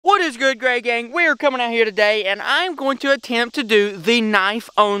What is good, Gray Gang? We are coming out here today, and I'm going to attempt to do the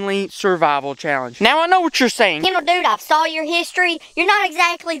knife-only survival challenge. Now, I know what you're saying. You know, dude, I saw your history. You're not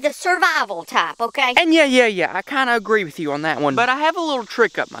exactly the survival type, okay? And yeah, I kind of agree with you on that one. But I have a little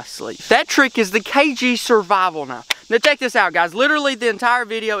trick up my sleeve. That trick is the KY survival knife. Now, check this out, guys. Literally, the entire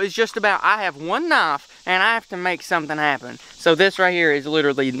video is just about I have one knife, and I have to make something happen. So this right here is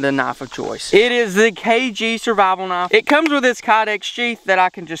literally the knife of choice. It is the KY survival knife. It comes with this Kydex sheath that I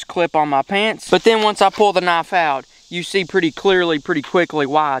can just clip on my pants. But then once I pull the knife out, you see pretty clearly, pretty quickly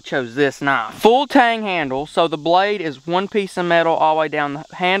why I chose this knife. Full tang handle, so the blade is one piece of metal all the way down the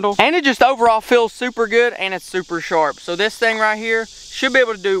handle. And it just overall feels super good, and it's super sharp. So this thing right here should be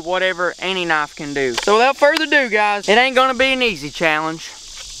able to do whatever any knife can do. So without further ado, guys, it ain't gonna be an easy challenge,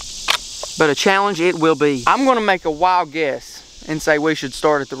 but a challenge it will be. I'm gonna make a wild guess and say we should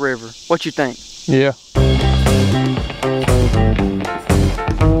start at the river. What you think? Yeah.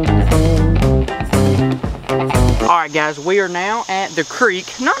 Alright guys, we are now at the creek.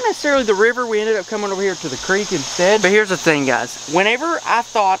 Not necessarily the river, we ended up coming over here to the creek instead. But here's the thing, guys. Whenever I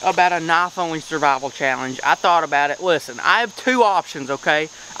thought about a knife-only survival challenge, I thought about it, listen, I have two options, okay?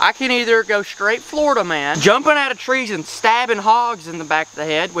 I can either go straight Florida man, jumping out of trees and stabbing hogs in the back of the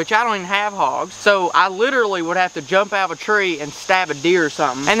head, which I don't even have hogs. So I literally would have to jump out of a tree and stab a deer or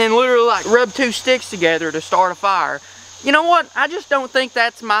something. And then literally like rub two sticks together to start a fire. You know what? I just don't think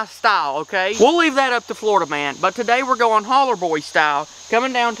that's my style, okay? We'll leave that up to Florida man. But today we're going holler boy style,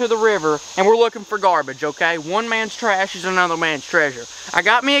 coming down to the river, and we're looking for garbage, okay? One man's trash is another man's treasure. I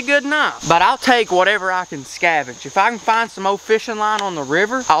got me a good knife, but I'll take whatever I can scavenge. If I can find some old fishing line on the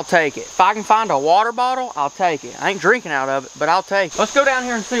river, I'll take it. If I can find a water bottle, I'll take it. I ain't drinking out of it, but I'll take it. Let's go down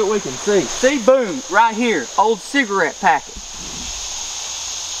here and see what we can see. See, boom, right here, old cigarette packet.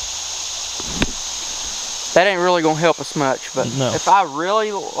 That ain't really gonna help us much, but no. If I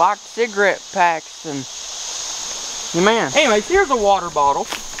really like cigarette packs, and man. Anyways, here's a water bottle.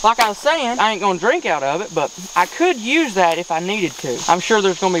 Like I was saying, I ain't gonna drink out of it, but I could use that if I needed to. I'm sure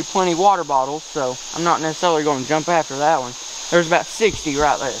there's gonna be plenty of water bottles, so I'm not necessarily gonna jump after that one. There's about 60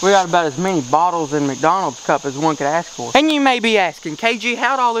 right there. We got about as many bottles in McDonald's cup as one could ask for. And you may be asking, KG,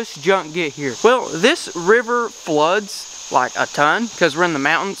 how'd all this junk get here? Well, this river floods like a ton because we're in the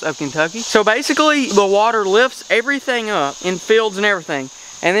mountains of Kentucky. So basically the water lifts everything up in fields and everything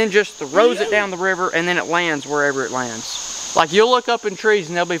and then just throws it down the river and then it lands wherever it lands. Like you'll look up in trees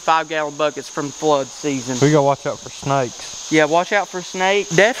and there'll be 5-gallon buckets from flood season. We gotta watch out for snakes. Yeah, watch out for snakes.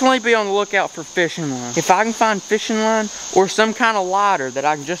 Definitely be on the lookout for fishing line. If I can find fishing line or some kind of lighter that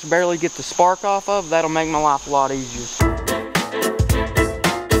I can just barely get the spark off of, that'll make my life a lot easier.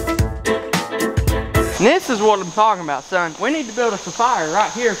 And this is what I'm talking about, son. We need to build us a fire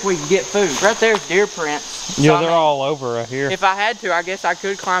right here if we can get food. Right there's deer prints. Yeah, they're all over right here. If I had to, I guess I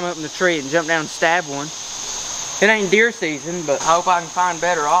could climb up in the tree and jump down and stab one. It ain't deer season, but I hope I can find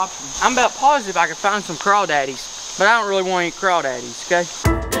better options. I'm about positive I can find some crawdaddies, but I don't really want to eat crawdaddies, okay?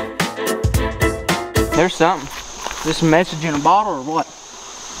 There's something. Is this a message in a bottle or what?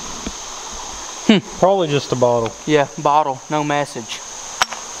 Probably just a bottle. Yeah, bottle, no message.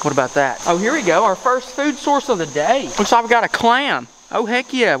 What about that? Oh, here we go, our first food source of the day. Looks like we got a clam. Oh,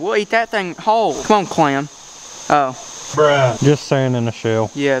 heck yeah, we'll eat that thing whole. Come on, clam. Oh. Bruh. Just sand in a shell.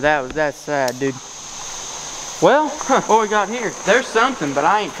 Yeah, that's sad, dude. Well, what we got here? There's something, but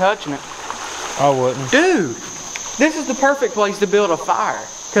I ain't touching it. I wouldn't. Dude, this is the perfect place to build a fire.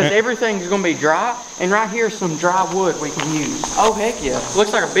 Because everything's going to be dry, and right here's some dry wood we can use. Oh, heck yeah.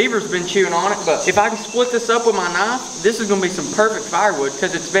 Looks like a beaver's been chewing on it, but if I can split this up with my knife, this is going to be some perfect firewood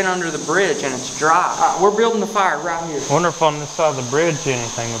because it's been under the bridge and it's dry. All right, we're building the fire right here. Wonder if on this side of the bridge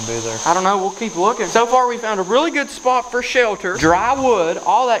anything would be there. I don't know, we'll keep looking. So far we found a really good spot for shelter, dry wood,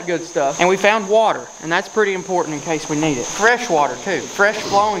 all that good stuff, and we found water, and that's pretty important in case we need it. Fresh water too, fresh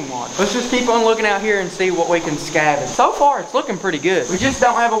flowing water. Let's just keep on looking out here and see what we can scavenge. So far it's looking pretty good. We just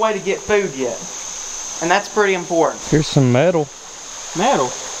don't have a way to get food yet, and that's pretty important. Here's some metal. Metal?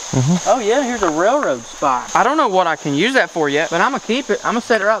 Oh yeah, here's a railroad spike. I don't know what I can use that for yet, but I'm gonna keep it. I'm gonna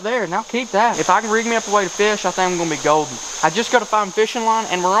set it right there and I'll keep that. If I can rig me up a way to fish, I think I'm gonna be golden. I just gotta find fishing line,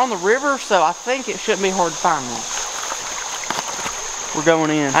 and we're on the river, so I think it shouldn't be hard to find one. We're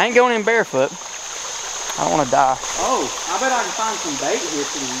going in. I ain't going in barefoot. I don't want to die. Oh, I bet I can find some bait here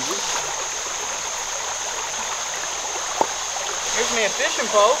pretty easy. Here's me a fishing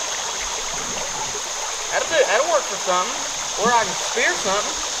pole. That'll do. That'll work for something. Or I can spear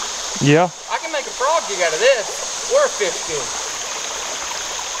something. Yeah. I can make a frog jig out of this. Or a fish jig.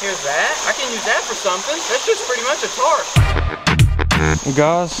 Here's that. I can use that for something. That's just pretty much a tarp.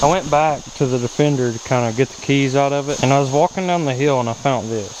 Guys, I went back to the Defender to kind of get the keys out of it, and I was walking down the hill and I found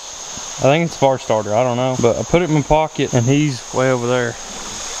this. I think it's fire starter, I don't know. But I put it in my pocket and he's way over there.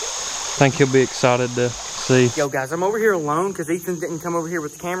 I think he'll be excited to see. Yo guys, I'm over here alone because Ethan didn't come over here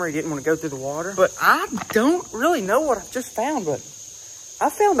with the camera. He didn't want to go through the water. But I don't really know what I've just found, but I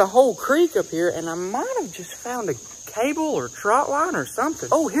found a whole creek up here and I might have just found a cable or trot line or something.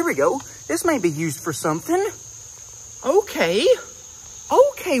 Oh, here we go. This may be used for something. Okay.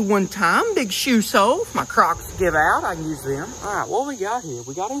 Okay, one time, big shoe sole. My Crocs give out, I can use them. All right, what we got here?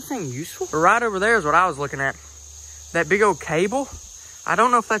 We got anything useful? Right over there is what I was looking at. That big old cable. I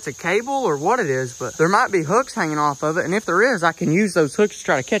don't know if that's a cable or what it is, but there might be hooks hanging off of it. And if there is, I can use those hooks to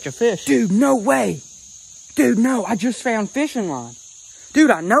try to catch a fish. Dude, no way. Dude, no, I just found fishing line. Dude,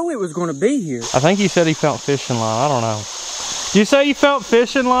 I know it was going to be here. I think he said he found fishing line. I don't know. Did you say you found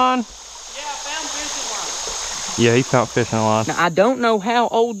fishing line? Yeah, I found fishing line. Yeah, he found fishing line. Now, I don't know how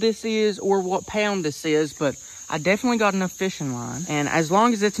old this is or what pound this is, but I definitely got enough fishing line. And as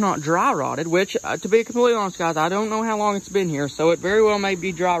long as it's not dry rotted, which, to be completely honest, guys, I don't know how long it's been here, so it very well may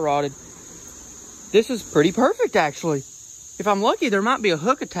be dry rotted. This is pretty perfect, actually. If I'm lucky, there might be a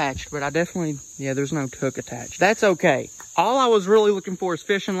hook attached, but I definitely, yeah, there's no hook attached. That's okay. All I was really looking for is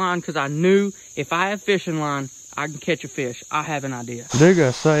fishing line because I knew if I have fishing line, I can catch a fish. I have an idea. They're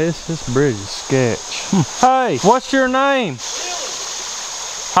gonna say this bridge is sketch. Hey, what's your name? Billy.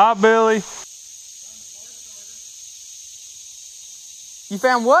 Hi, Billy. You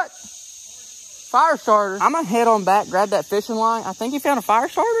found what? Fire starter. I'm gonna head on back, grab that fishing line. I think you found a fire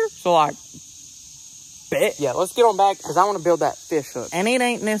starter. So like, bet. Yeah, let's get on back because I want to build that fish hook. And it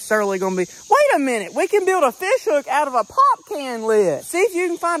ain't necessarily gonna be, wait a minute, we can build a fish hook out of a pop can lid. See if you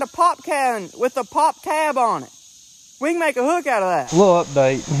can find a pop can with a pop tab on it. We can make a hook out of that. A little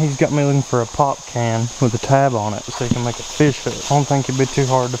update, he's got me looking for a pop can with a tab on it so he can make a fish hook. I don't think it'd be too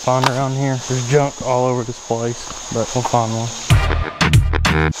hard to find around here. There's junk all over this place, but we'll find one.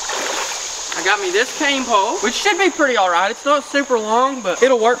 I got me this cane pole, which should be pretty all right. It's not super long, but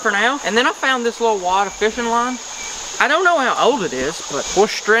it'll work for now. And then I found this little wad of fishing line. I don't know how old it is, but we'll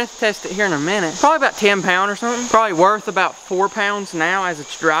strength test it here in a minute. Probably about 10 pounds or something. Probably worth about 4 pounds now as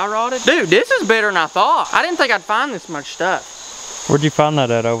it's dry rotted. Dude, this is better than I thought. I didn't think I'd find this much stuff. Where'd you find that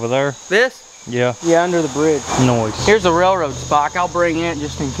at over there? This? Yeah. Yeah, under the bridge. Noise. Here's a railroad spike. I'll bring it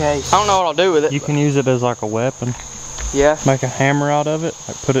just in case. I don't know what I'll do with it. You can use it as like a weapon. Yeah. Make a hammer out of it,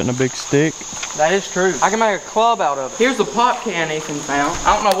 like put it in a big stick. That is true. I can make a club out of it. Here's the pop can Ethan found.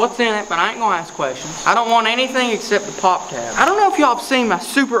 I don't know what's in it, but I ain't gonna ask questions. I don't want anything except the pop tab. I don't know if y'all have seen my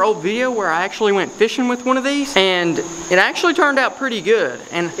super old video where I actually went fishing with one of these, and it actually turned out pretty good.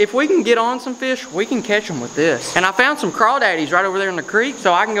 And if we can get on some fish, we can catch them with this. And I found some crawdaddies right over there in the creek,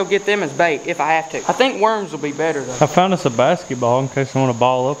 so I can go get them as bait if I have to. I think worms will be better though. I found us a basketball in case you want to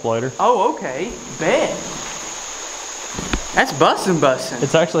ball up later. Oh, okay. Bet. That's bussin'.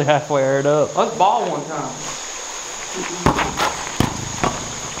 It's actually halfway aired up. Let's ball one time.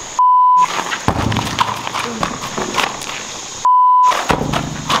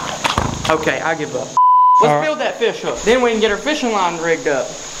 Okay, I give up. Let's build that fish hook. Then we can get our fishing line rigged up.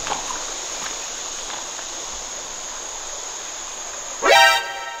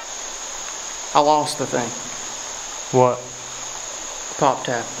 I lost the thing. What? Pop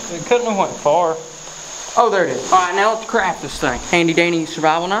tab. It couldn't have went far. Oh, there it is. All right, now let's craft this thing. Handy dandy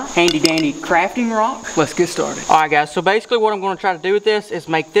survival knife, handy dandy crafting rock. Let's get started. All right, guys, so basically what I'm gonna try to do with this is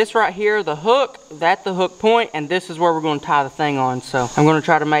make this right here the hook, that the hook point, and this is where we're gonna tie the thing on. So I'm gonna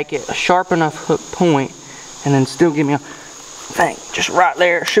try to make it a sharp enough hook point and then still give me a thing just right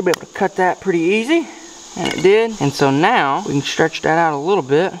there. Should be able to cut that pretty easy, and it did. And so now we can stretch that out a little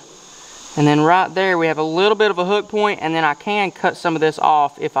bit. And then right there we have a little bit of a hook point, and then I can cut some of this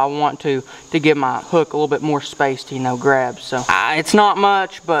off if I want to give my hook a little bit more space to, you know, grab. So it's not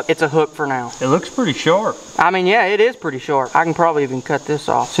much, but it's a hook for now. It looks pretty sharp. I mean, yeah, it is pretty sharp. I can probably even cut this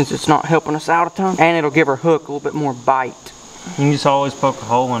off since it's not helping us out a ton, and it'll give our hook a little bit more bite. You can just always poke a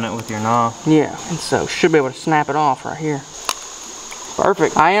hole in it with your knife. Yeah, and so should be able to snap it off right here.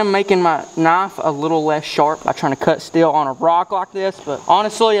 Perfect. I am making my knife a little less sharp by trying to cut steel on a rock like this, but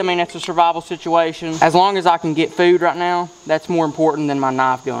honestly, I mean, it's a survival situation. As long as I can get food right now, that's more important than my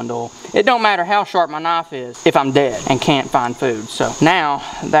knife going dull. It don't matter how sharp my knife is if I'm dead and can't find food. So now,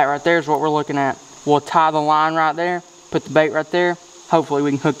 that right there is what we're looking at. We'll tie the line right there, put the bait right there. Hopefully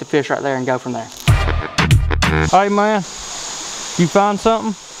we can hook the fish right there and go from there. Hey man, you find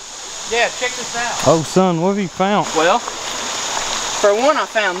something? Yeah, check this out. Oh son, what have you found? Well, for one, I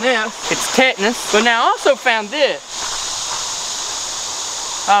found this. It's tetanus. But now I also found this.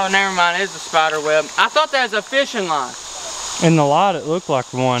 Oh, never mind. It's a spider web. I thought that was a fishing line. In the light, it looked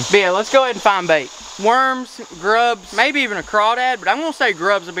like one. But yeah, let's go ahead and find bait. worms, grubs, maybe even a crawdad, but I'm gonna say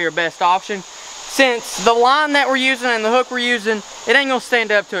grubs will be our best option. Since the line that we're using and the hook we're using, it ain't gonna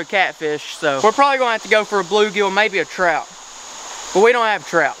stand up to a catfish, so we're probably gonna have to go for a bluegill, maybe a trout. But we don't have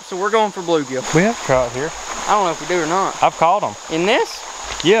trout, so we're going for bluegill. We have trout here. I don't know if we do or not. I've caught them. In this?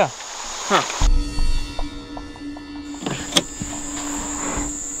 Yeah. Huh.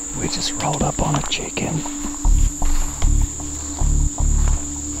 We just rolled up on a chicken.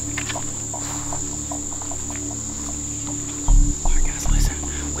 Alright guys, listen.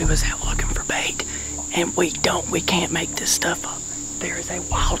 We was out looking for bait, and we can't make this stuff up. There is a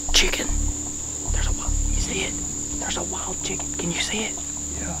wild chicken. There's a wild, you see it? There's a wild chicken. Can you see it?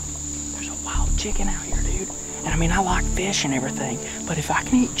 Yeah. There's a wild chicken out here, dude. And I mean, I like fish and everything, but if I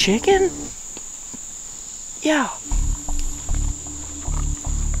can eat chicken, yeah.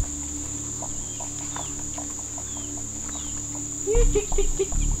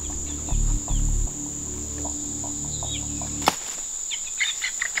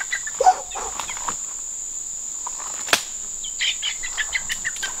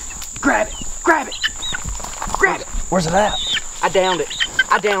 Grab it, grab it, grab it. Where's it at? I downed it,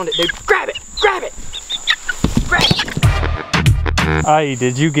 dude. Grab it, grab it, grab it. Hey,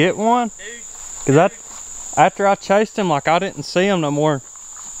 did you get one? Dude. Because after I chased him, like I didn't see him no more.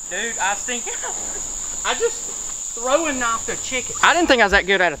 Dude, I think I just throwing knifed a chicken. I didn't think I was that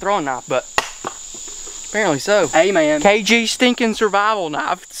good at a throwing knife, but apparently so. Hey man, KG stinking survival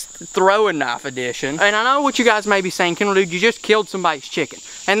knife, throwing knife edition. And I know what you guys may be saying, Kendall, dude, you just killed somebody's chicken.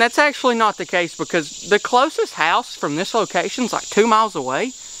 And that's actually not the case, because the closest house from this location is like 2 miles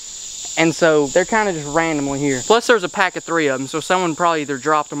away. And so they're kind of just randomly here. Plus there's a pack of 3 of them, so someone probably either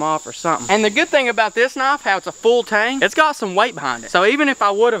dropped them off or something. And the good thing about this knife, how it's a full tang, it's got some weight behind it. So even if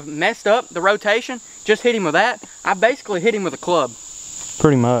I would have messed up the rotation, just hit him with that, I basically hit him with a club.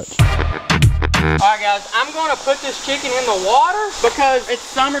 Pretty much. Alright guys, I'm going to put this chicken in the water because it's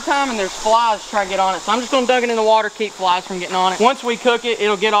summertime and there's flies trying to get on it. So I'm just going to dunk it in the water, keep flies from getting on it. Once we cook it,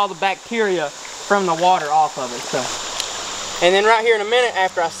 it'll get all the bacteria from the water off of it. So. And then right here in a minute,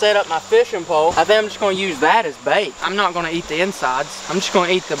 after I set up my fishing pole, I think I'm just going to use that as bait. I'm not going to eat the insides. I'm just going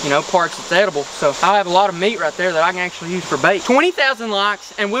to eat the, parts that's edible. So I'll have a lot of meat right there that I can actually use for bait. 20,000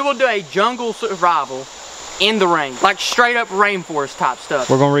 likes and we will do a jungle survival in the rain. Like straight up rainforest type stuff.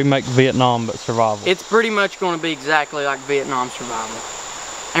 We're going to remake Vietnam, but survival. It's pretty much going to be exactly like Vietnam survival.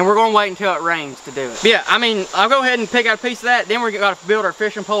 And we're going to wait until it rains to do it. But yeah, I mean, I'll go ahead and pick out a piece of that. Then we're going to build our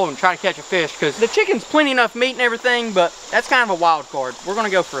fishing pole and try to catch a fish. Because the chicken's plenty enough meat and everything, but that's kind of a wild card. We're going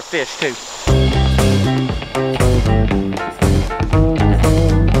to go for a fish too.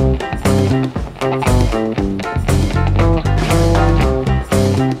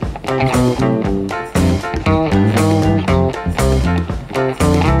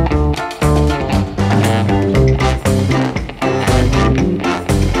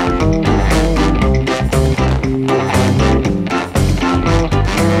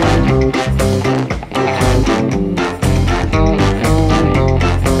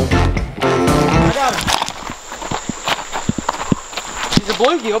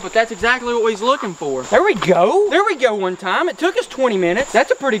 Bluegill, but that's exactly what he's looking for. There we go. There we go one time. It took us 20 minutes.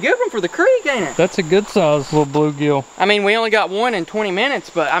 That's a pretty good one for the creek, ain't it? That's a good size little bluegill. I mean, we only got one in 20 minutes,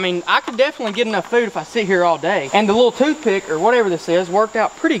 but I mean, I could definitely get enough food if I sit here all day. And the little toothpick, or whatever this is, worked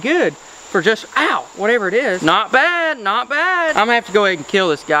out pretty good for just, ow, whatever it is. Not bad, not bad. I'm gonna have to go ahead and kill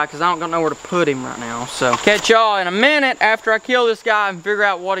this guy because I don't know where to put him right now. So, catch y'all in a minute after I kill this guy and figure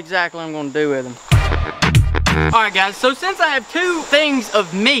out what exactly I'm gonna do with him. Alright guys, so since I have 2 things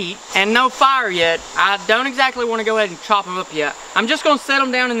of meat and no fire yet, I don't exactly want to go ahead and chop them up yet. I'm just going to set them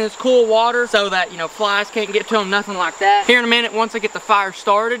down in this cool water so that, flies can't get to them, nothing like that. Here in a minute, once I get the fire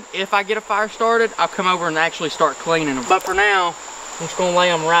started, if I get a fire started, I'll come over and actually start cleaning them. But for now, I'm just going to lay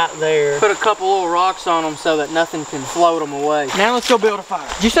them right there. Put a couple little rocks on them so that nothing can float them away. Now let's go build a fire.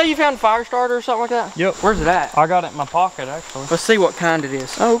 Did you say you found a fire starter or something like that? Yep. Where's it at? I got it in my pocket, actually. Let's see what kind it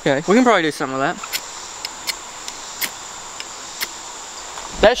is. Oh, okay. We can probably do something with that.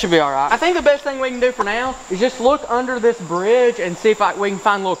 That should be all right. I think the best thing we can do for now is just look under this bridge and see if we can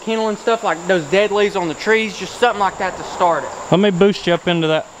find little kindling stuff like those dead leaves on the trees, just something like that to start it. Let me boost you up into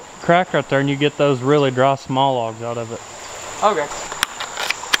that crack right there and you get those really dry small logs out of it. Okay.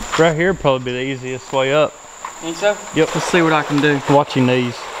 Right here would probably be the easiest way up. Think so? Yep. Let's see what I can do. Watch your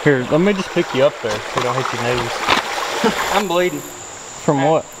knees. Here, let me just pick you up there so you don't hit your knees. I'm bleeding. From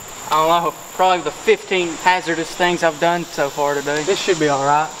what? I don't know. Probably the 15 hazardous things I've done so far today. This should be all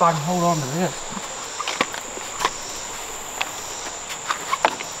right if I can hold on to this.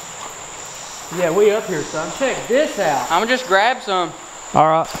 Yeah, we up here, son. Check this out. I'm gonna just grab some. All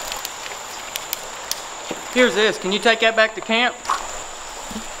right. Here's this. Can you take that back to camp?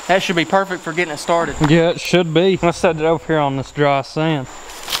 That should be perfect for getting it started. Yeah, it should be. Let's set it over here on this dry sand.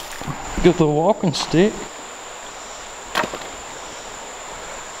 Get the walking stick.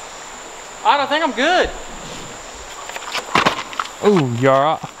 I think I'm good. Ooh, you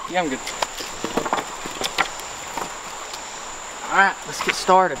alright? Yeah, I'm good. Alright, let's get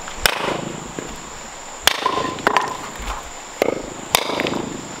started.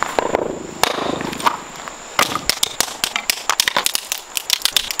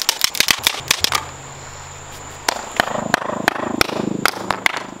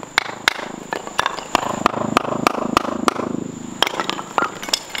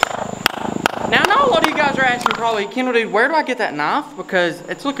 Now, I know a lot of you guys are asking probably, Kendall, dude, where do I get that knife? Because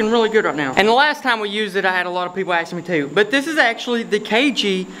it's looking really good right now. And the last time we used it, I had a lot of people asking me too. But this is actually the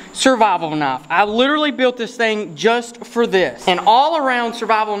KG survival knife. I literally built this thing just for this. An all-around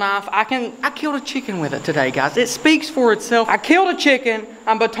survival knife. I killed a chicken with it today, guys. It speaks for itself. I killed a chicken,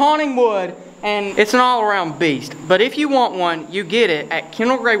 I'm batoning wood, and it's an all-around beast. But if you want one, you get it at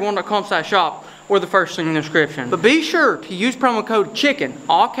kendallgray1.com/shop or the first link in the description. But be sure to use promo code CHICKEN,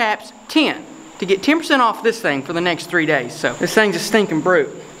 all caps, 10. To get 10% off this thing for the next 3 days. So this thing's a stinking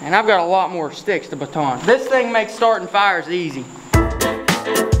brute. And I've got a lot more sticks to baton. This thing makes starting fires easy.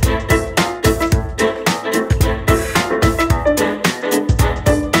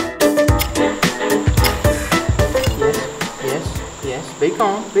 Yes. Be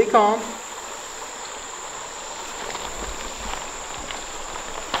calm, be calm.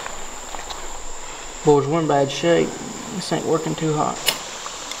 Boys, we're in bad shape. This ain't working too hot.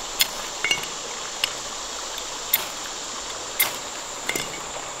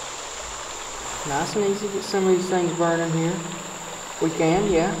 Nice and easy, get some of these things burning here. We can,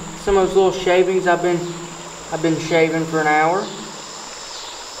 yeah. Some of those little shavings I've been shaving for an hour.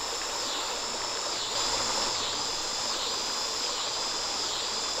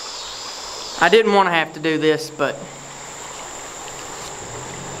 I didn't want to have to do this, but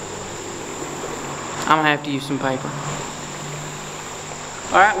I'm gonna have to use some paper.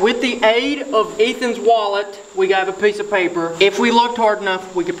 Alright, with the aid of Ethan's wallet, we got a piece of paper. If we looked hard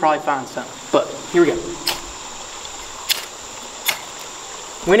enough, we could probably find something. But, here we go.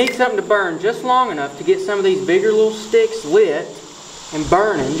 We need something to burn just long enough to get some of these bigger little sticks lit and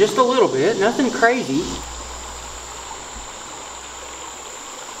burning just a little bit. Nothing crazy.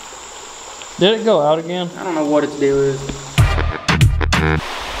 Did it go out again? I don't know what its deal is.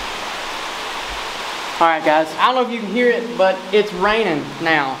 Alright guys, I don't know if you can hear it, but it's raining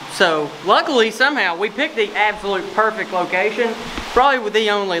now. So, luckily, somehow, we picked the absolute perfect location. Probably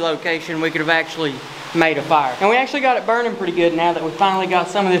the only location we could have actually made a fire. And we actually got it burning pretty good now that we finally got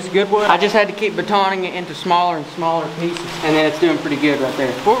some of this good wood. I just had to keep batoning it into smaller and smaller pieces. And then it's doing pretty good right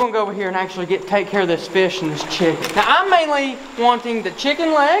there. We're gonna go over here and actually take care of this fish and this chicken. Now, I'm mainly wanting the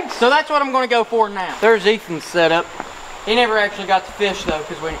chicken legs, so that's what I'm gonna go for now. There's Ethan's setup. He never actually got to fish though,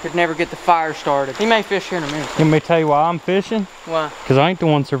 because we could never get the fire started. He may fish here in a minute. Let me tell you why I'm fishing? Why? Because I ain't the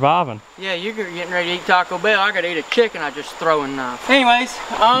one surviving. Yeah, you're getting ready to eat Taco Bell. I gotta eat a chicken I just throw in knife. Anyways,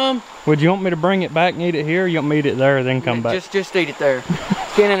 would you want me to bring it back and eat it here, or you want me to eat it there, then come back? Just eat it there.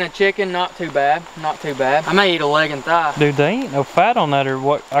 Skinning a chicken, not too bad. Not too bad. I may eat a leg and thigh. Dude, there ain't no fat on that, or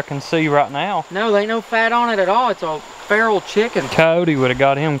what I can see right now. No, there ain't no fat on it at all. It's a feral chicken. Cody would have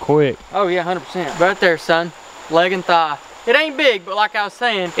got him quick. Oh yeah, 100%. Right there, son. Leg and thigh. It ain't big, but like I was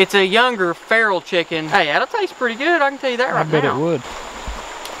saying, it's a younger feral chicken. Hey, that'll taste pretty good. I can tell you that right now. I bet it would.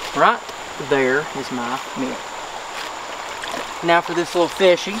 Right there is my meat. Now for this little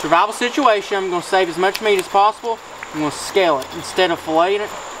fishy. Survival situation, I'm gonna save as much meat as possible. I'm gonna scale it instead of filleting it.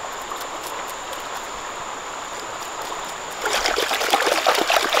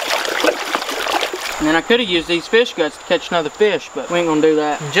 And then I could have used these fish guts to catch another fish, but we ain't gonna do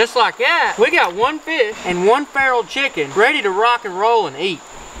that. And just like that, we got one fish and one feral chicken ready to rock and roll and eat.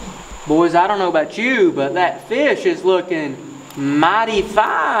 Boys, I don't know about you, but that fish is looking mighty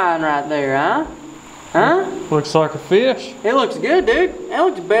fine right there, huh? Huh? Looks like a fish. It looks good, dude. It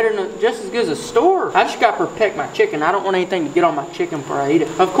looks better than, just as good as a store. I just got to protect my chicken. I don't want anything to get on my chicken before I eat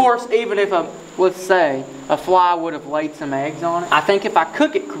it. Of course, even if let's say, a fly would have laid some eggs on it, I think if I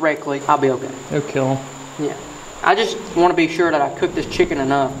cook it correctly, I'll be okay. It'll kill him. Yeah. I just want to be sure that I cook this chicken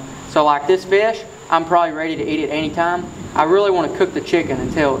enough. So like this fish, I'm probably ready to eat it anytime. I really want to cook the chicken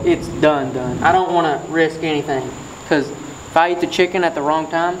until it's done. I don't want to risk anything, because if I eat the chicken at the wrong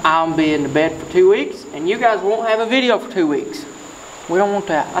time, I'll be in the bed for 2 weeks, and you guys won't have a video for 2 weeks. We don't want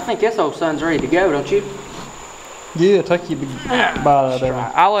that. I think this old son's ready to go, don't you? Yeah, take you by there.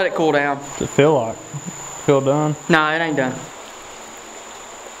 I'll let it cool down. Does it feel like? Feel done? No, it ain't done.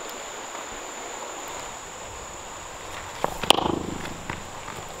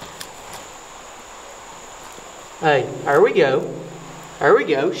 Hey, there we go. There we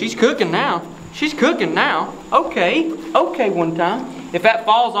go. She's cooking now. She's cooking now. Okay. Okay, one time. If that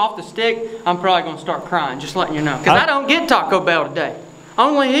falls off the stick, I'm probably going to start crying, just letting you know. Because I don't get Taco Bell today.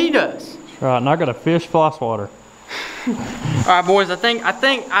 Only he does. That's right, and I got a fish floss water. Alright, boys, I think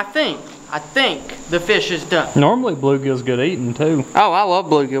the fish is done. Normally bluegill's good eating too. Oh, I love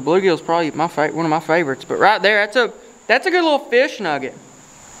bluegill. Bluegill's probably one of my favorites. But right there, that's a good little fish nugget.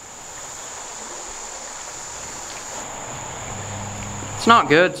 It's not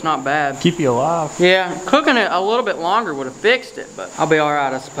good, it's not bad. Keep you alive. Yeah, cooking it a little bit longer would have fixed it, but I'll be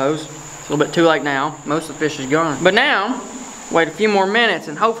alright, I suppose. It's a little bit too late now. Most of the fish is gone. But now, wait a few more minutes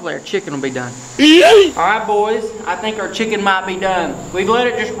and hopefully our chicken will be done. Alright, boys, I think our chicken might be done. We've let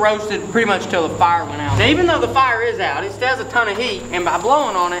it just roasted pretty much till the fire went out. Now, even though the fire is out, it still has a ton of heat, and by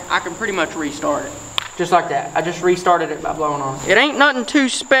blowing on it, I can pretty much restart it. Just like that. I just restarted it by blowing on it. It ain't nothing too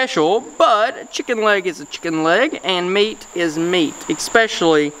special, but a chicken leg is a chicken leg, and meat is meat,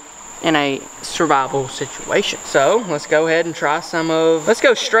 especially in a survival situation. So, let's go ahead and try some of, let's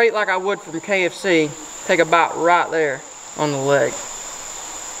go straight like I would from KFC. Take a bite right there on the leg.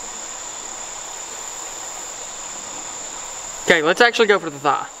 Okay, let's actually go for the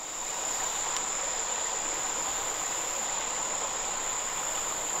thigh.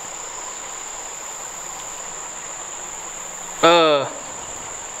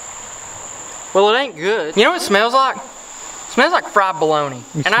 Well, it ain't good. You know what it smells like? It smells like fried bologna.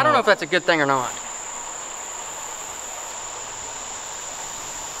 And I don't know if that's a good thing or not.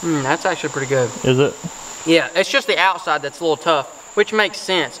 That's actually pretty good. Is it? Yeah, it's just the outside that's a little tough, which makes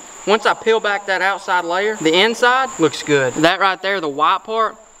sense. Once I peel back that outside layer, the inside looks good. That right there, the white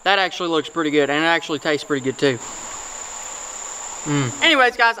part, that actually looks pretty good, and it actually tastes pretty good too.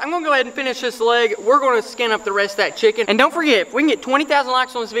 Anyways, guys, I'm gonna go ahead and finish this leg. We're gonna skin up the rest of that chicken. And don't forget, if we can get 20,000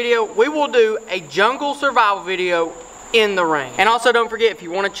 likes on this video, we will do a jungle survival video in the rain. And also don't forget, if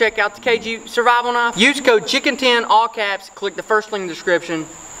you wanna check out the KG survival knife, use code CHICKEN10, all caps, click the first link in the description,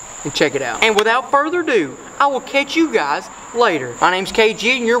 and check it out. And without further ado, I will catch you guys later. My name's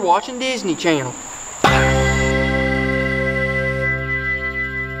KG, and you're watching Disney Channel.